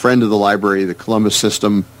become a friend of the library, the Columbus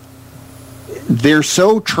system. They're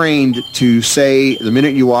so trained to say the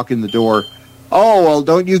minute you walk in the door, oh, well,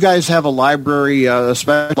 don't you guys have a library, a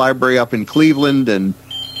special library up in Cleveland, and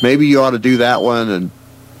maybe you ought to do that one. And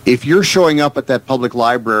if you're showing up at that public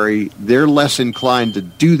library, they're less inclined to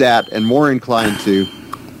do that and more inclined to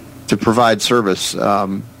provide service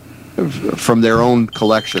from their own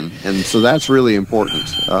collection. And so that's really important.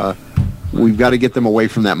 We've got to get them away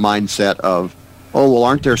from that mindset of, oh, well,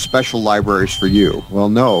 aren't there special libraries for you? Well,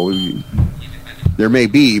 no, there may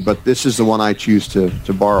be, but this is the one I choose to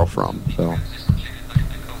borrow from. So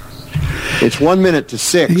it's 1 minute to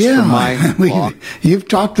 6 from my clock. You've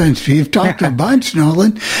talked a bunch,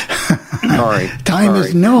 Nolan. Sorry. Time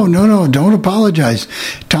is no, don't apologize.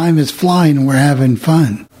 Time is flying and we're having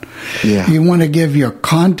fun. Yeah. You want to give your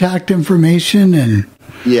contact information and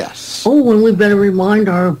yes. Oh, and we better remind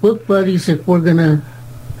our book buddies if we're going to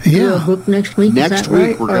do a book next week. Next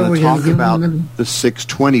week we're going to talk about the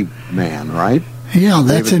 620 man, right? Yeah,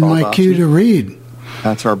 that's David in Baldacci. My queue to read.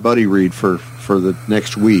 That's our buddy read for the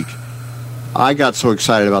next week. I got so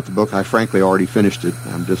excited about the book, I frankly already finished it.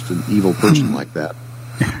 I'm just an evil person like that.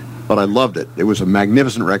 But I loved it. It was a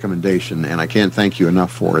magnificent recommendation, and I can't thank you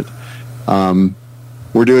enough for it.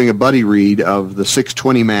 We're doing a buddy read of The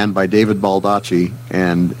 620 Man by David Baldacci,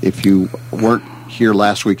 and if you weren't here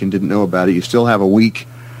last week and didn't know about it, you still have a week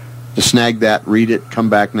to snag that, read it, come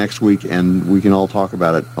back next week, and we can all talk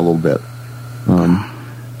about it a little bit.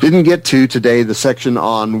 Didn't get to today the section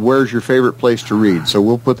on where's your favorite place to read, so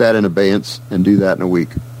we'll put that in abeyance and do that in a week.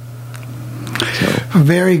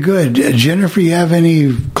 Very good. Jennifer, you have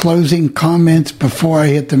any closing comments before I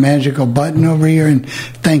hit the magical button over here and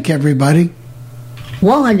thank everybody?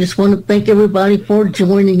 Well, I just want to thank everybody for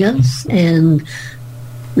joining us, and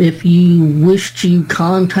if you wish to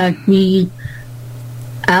contact me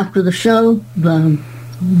after the show,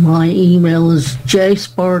 my email is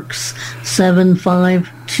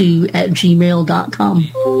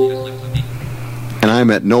jsparks752@gmail.com. And I'm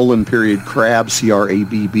at Nolan.Crabb,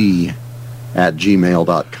 CRABB,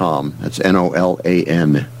 @gmail.com. That's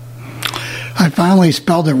NOLAN. I finally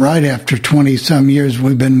spelled it right after 20-some years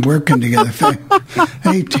we've been working together.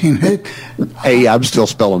 18. Hey, I'm still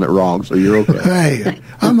spelling it wrong, so you're okay. Hey,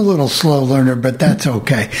 I'm a little slow learner, but that's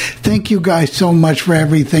okay. Thank you guys so much for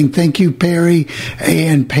everything. Thank you, Perry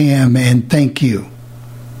and Pam, and thank you.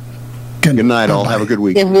 Good night, all. Have a good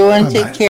week. Everyone take care.